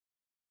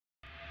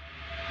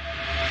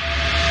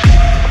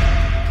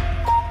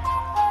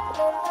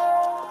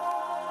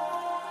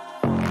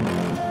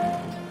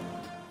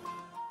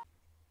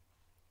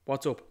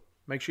What's up?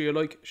 Make sure you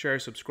like, share,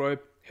 subscribe,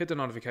 hit the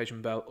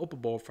notification bell up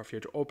above for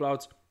future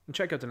uploads, and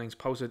check out the links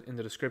posted in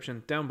the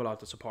description down below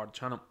to support the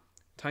channel.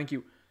 Thank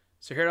you.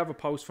 So here I have a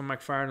post from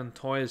Mcfarlane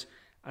Toys,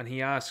 and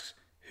he asks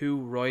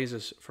who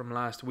rises from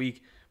last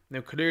week.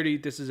 Now clearly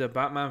this is a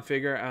Batman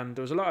figure, and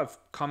there was a lot of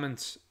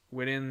comments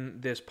within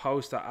this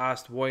post that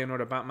asked why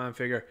another Batman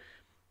figure.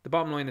 The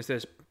bottom line is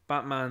this: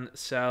 Batman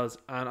sells,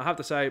 and I have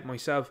to say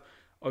myself,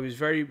 I was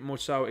very much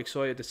so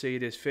excited to see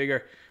this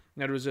figure.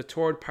 Now there was a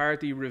third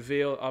party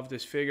reveal of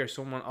this figure.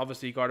 Someone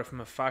obviously got it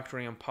from a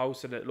factory and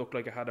posted it. It looked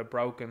like it had a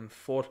broken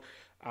foot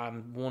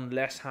and one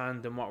less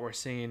hand than what we're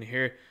seeing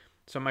here.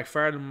 So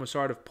Mcfarlane was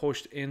sort of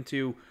pushed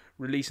into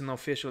releasing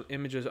official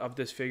images of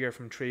this figure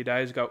from 3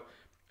 days ago.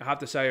 I have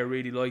to say I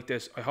really like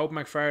this. I hope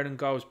Mcfarlane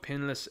goes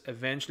pinless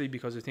eventually,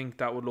 because I think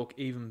that would look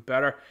even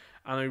better.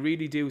 And I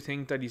really do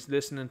think that he's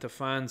listening to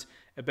fans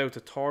about the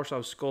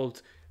torso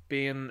sculpt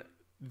being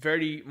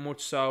very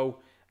much so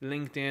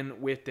linked in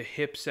with the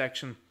hip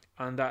section,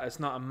 and that it's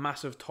not a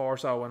massive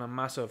torso and a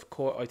massive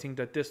cut. I think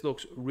that this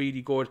looks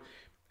really good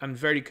and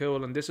very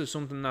cool, and this is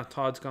something that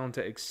Todd's going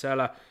to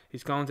excel at.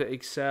 He's going to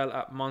excel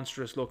at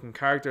monstrous looking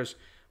characters,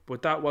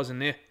 but that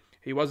wasn't it.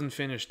 He wasn't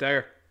finished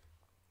there,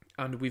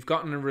 and we've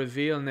gotten a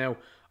reveal now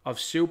of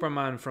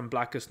Superman from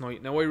Blackest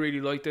Night. Now I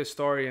really like this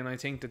story, and I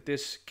think that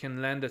this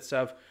can lend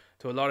itself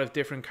to a lot of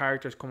different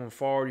characters coming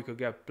forward. You could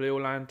get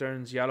Blue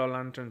Lanterns, Yellow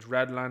Lanterns,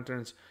 Red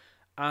Lanterns,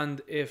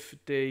 and if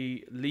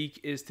the leak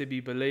is to be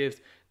believed,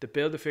 the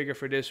Build-A-Figure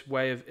for this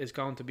wave is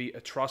going to be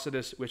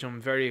Atrocitus, which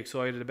I'm very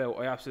excited about.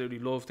 I absolutely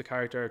love the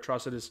character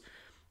Atrocitus.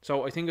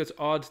 So I think it's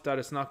odd that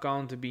it's not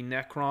going to be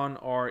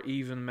Necron or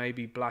even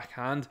maybe Black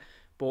Hand.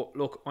 But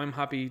look, I'm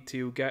happy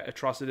to get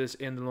Atrocitus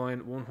in the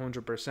line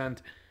 100%.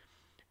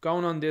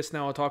 Going on this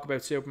now, I'll talk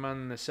about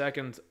Superman in a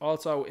second.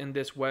 Also in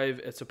this wave,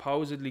 it's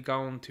supposedly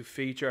going to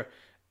feature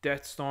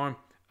Deathstorm,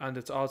 and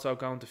it's also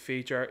going to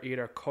feature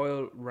either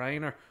Kyle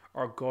Rayner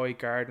or Guy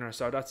Gardner.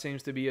 So that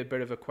seems to be a bit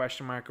of a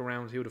question mark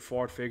around who the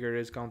fourth figure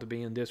is going to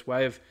be in this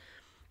wave.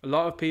 A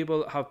lot of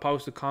people have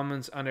posted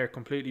comments, and they're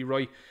completely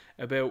right,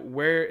 about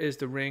where is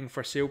the ring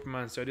for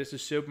Superman. So this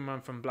is Superman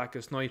from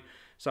Blackest Night.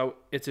 So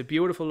it's a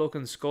beautiful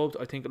looking sculpt.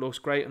 I think it looks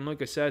great, and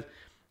like I said,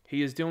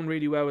 he is doing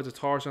really well with the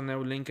torso now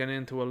linking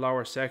into a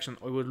lower section.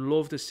 I would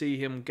love to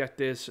see him get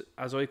this,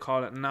 as I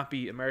call it,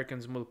 nappy,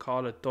 Americans will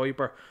call it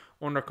diaper,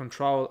 under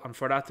control, and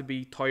for that to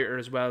be tighter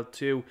as well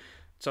too,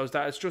 so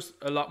that it's just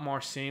a lot more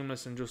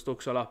seamless and just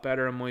looks a lot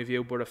better in my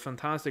view. But a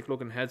fantastic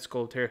looking head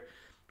sculpt here.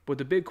 But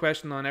the big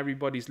question on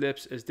everybody's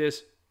lips is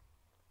this: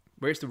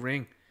 where's the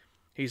ring?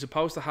 He's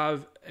supposed to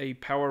have a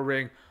power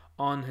ring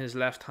on his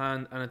left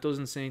hand, and it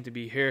doesn't seem to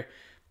be here.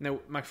 Now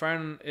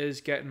Mcfarlane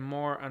is getting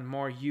more and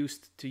more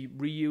used to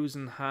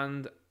reusing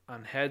hand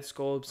and head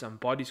sculpts and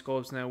body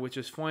sculpts now, which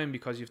is fine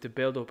because you have to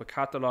build up a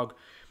catalogue.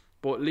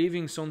 But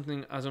leaving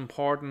something as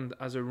important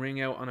as a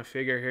ring out on a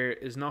figure here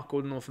is not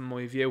good enough in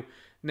my view.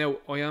 Now,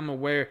 I am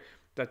aware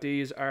that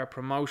these are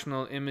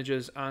promotional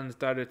images and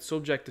that it's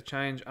subject to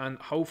change, and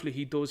hopefully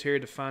he does hear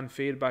the fan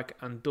feedback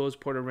and does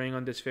put a ring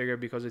on this figure,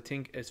 because I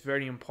think it's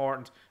very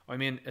important. I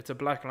mean, it's a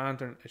Black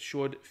Lantern, it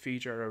should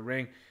feature a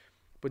ring.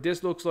 But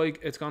this looks like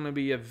it's going to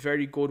be a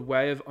very good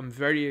wave. I'm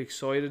very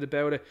excited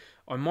about it.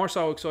 I'm more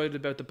so excited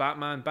about the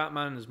Batman.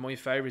 Batman is my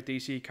favourite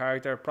DC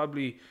character,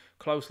 probably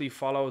closely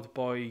followed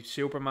by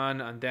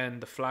Superman, and then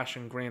the Flash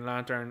and Green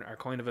Lantern are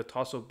kind of a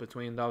toss-up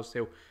between those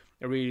two.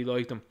 I really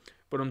like them.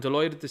 But I'm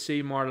delighted to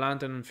see more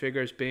Lantern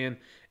figures being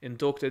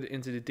inducted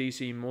into the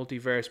DC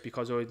Multiverse,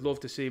 because I'd love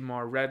to see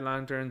more Red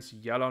Lanterns,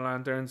 Yellow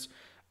Lanterns,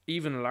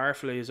 even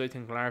Larfleeze. I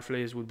think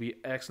Larfleeze would be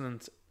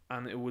excellent,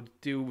 and it would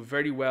do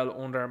very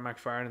well under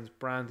Mcfarlane's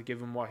brand,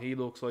 given what he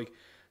looks like.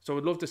 So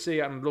I'd love to see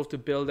it, and I'd love to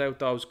build out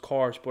those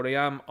cores. But I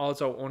am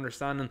also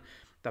understanding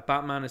that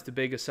Batman is the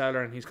biggest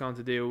seller, and he's going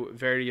to do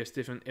various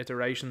different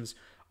iterations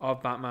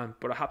of Batman.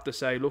 But I have to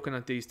say, looking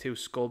at these two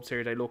sculpts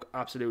here, they look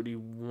absolutely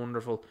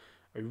wonderful.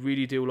 I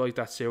really do like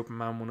that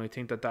Superman one. I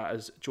think that that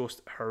is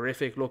just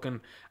horrific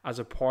looking as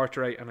a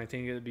portrait, and I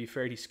think it'll be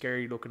fairly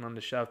scary looking on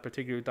the shelf,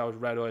 particularly with those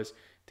red eyes.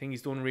 I think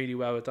he's done really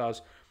well with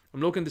those. I'm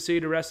looking to see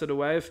the rest of the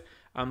wave.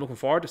 I'm looking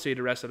forward to see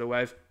the rest of the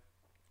wave.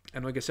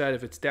 And like I said,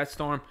 if it's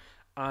Deathstorm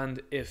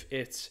and if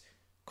it's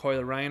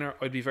Kyle Rayner,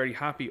 I'd be very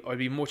happy. I'd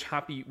be much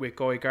happy with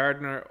Guy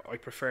Gardner. I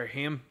prefer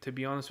him, to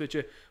be honest with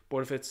you.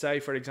 But if it's,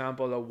 say, for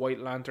example, a White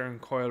Lantern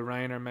Kyle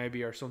Rayner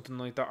maybe, or something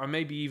like that, or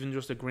maybe even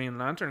just a Green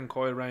Lantern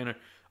Kyle Rayner,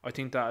 I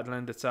think that would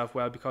lend itself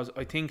well, because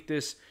I think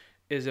this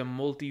is a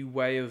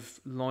multi-wave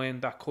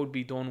line that could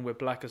be done with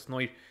Blackest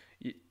Night.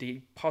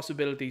 The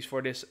possibilities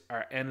for this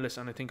are endless,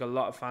 and I think a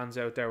lot of fans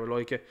out there will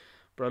like it.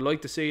 But I'd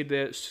like to see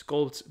the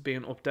sculpts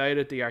being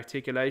updated, the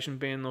articulation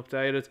being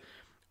updated.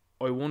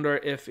 I wonder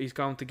if he's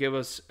going to give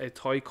us a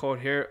tie cut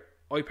here.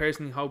 I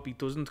personally hope he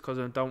doesn't, because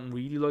I don't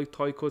really like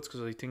tie cuts,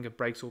 because I think it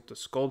breaks up the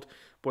sculpt.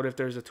 But if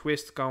there's a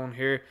twist going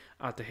here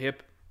at the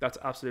hip, that's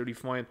absolutely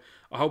fine.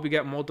 I hope we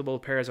get multiple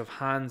pairs of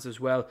hands as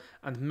well,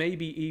 and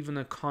maybe even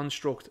a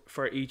construct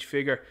for each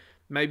figure.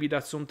 maybe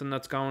that's something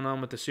that's going on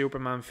with the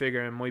Superman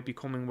figure and might be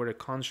coming with a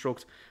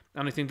construct.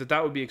 And I think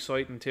that would be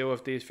exciting too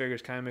if these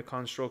figures came with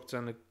constructs,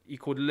 and he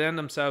could lend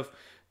himself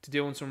to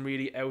doing some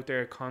really out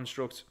there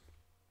constructs.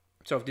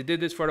 So if they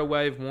did this for the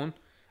wave 1,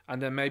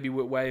 and then maybe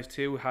with wave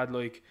 2 had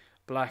like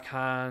Black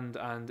Hand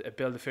and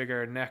build a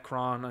figure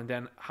Necron, and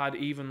then had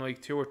even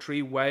like 2 or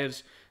 3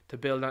 waves to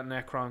build that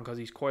Necron because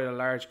he's quite a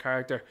large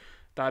character,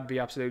 that'd be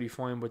absolutely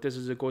fine. But this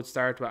is a good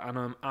start to it, and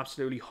I'm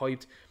absolutely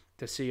hyped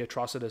to see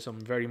Atrocitus. I'm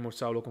very much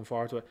so looking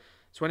forward to it.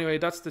 So anyway,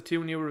 that's the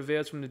 2 new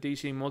reveals from the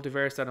DC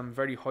Multiverse that I'm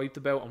very hyped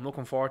about. I'm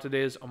looking forward to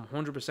this. I'm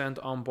 100%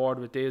 on board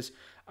with this,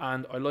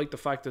 and I like the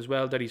fact as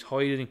well that he's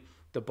hiding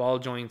the ball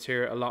joints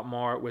here a lot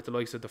more with the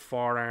likes of the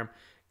forearm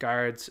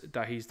guards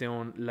that he's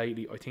doing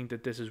lately. I think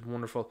that this is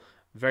wonderful.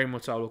 Very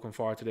much so looking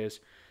forward to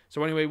this.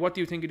 So anyway, what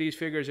do you think of these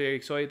figures? Are you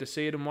excited to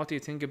see them? What do you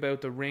think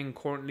about the ring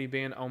currently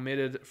being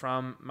omitted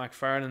from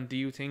Mcfarlane? Do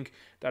you think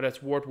that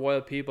it's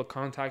worthwhile people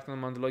contacting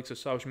them on the likes of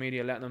social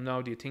media, letting them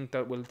know? Do you think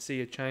that we'll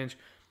see a change?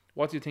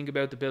 What do you think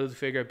about the build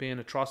figure being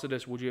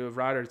Atrocitus? Would you have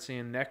rather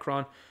seen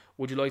Necron?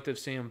 Would you like to have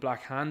seen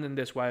Black Hand in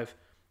this wave?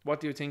 What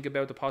do you think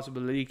about the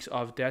possible leaks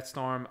of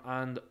Deathstorm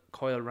and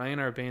Kyle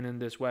Rayner being in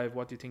this wave?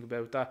 What do you think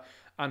about that?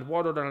 And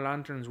what other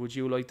lanterns would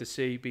you like to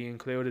see be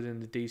included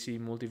in the DC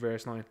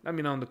Multiverse line? Let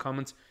me know in the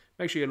comments.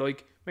 Make sure you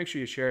like, make sure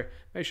you share,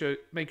 make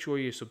sure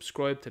you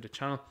subscribe to the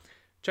channel.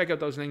 Check out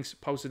those links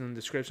posted in the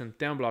description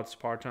down below the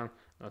support channel.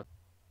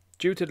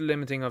 Due to the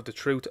limiting of the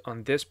truth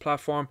on this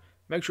platform,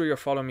 make sure you're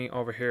following me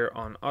over here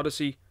on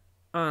Odysee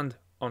and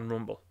on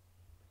Rumble.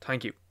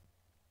 Thank you.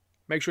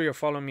 Make sure you're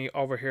following me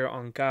over here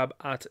on Gab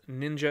at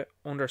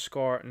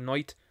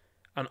ninja_knight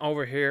and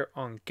over here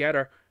on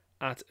Gettr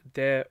at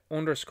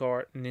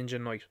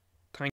the_ninja knight.